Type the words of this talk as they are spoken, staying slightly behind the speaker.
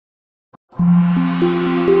Come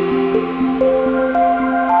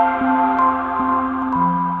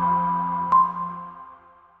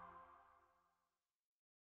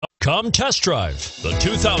test drive the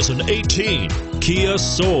 2018 Kia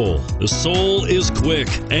Soul. The Soul is quick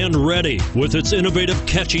and ready with its innovative,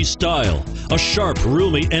 catchy style, a sharp,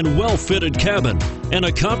 roomy, and well-fitted cabin, and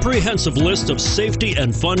a comprehensive list of safety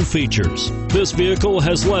and fun features. This vehicle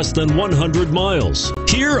has less than 100 miles.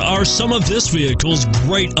 Here are some of this vehicle's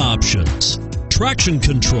great options: traction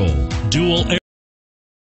control, dual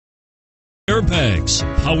airbags,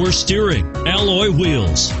 power steering, alloy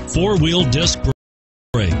wheels, four-wheel disc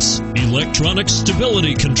brakes, electronic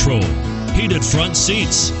stability control, heated front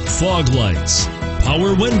seats, fog lights,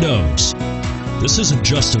 power windows. This isn't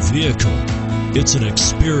just a vehicle, it's an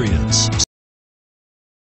experience.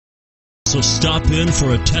 So stop in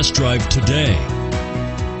for a test drive today.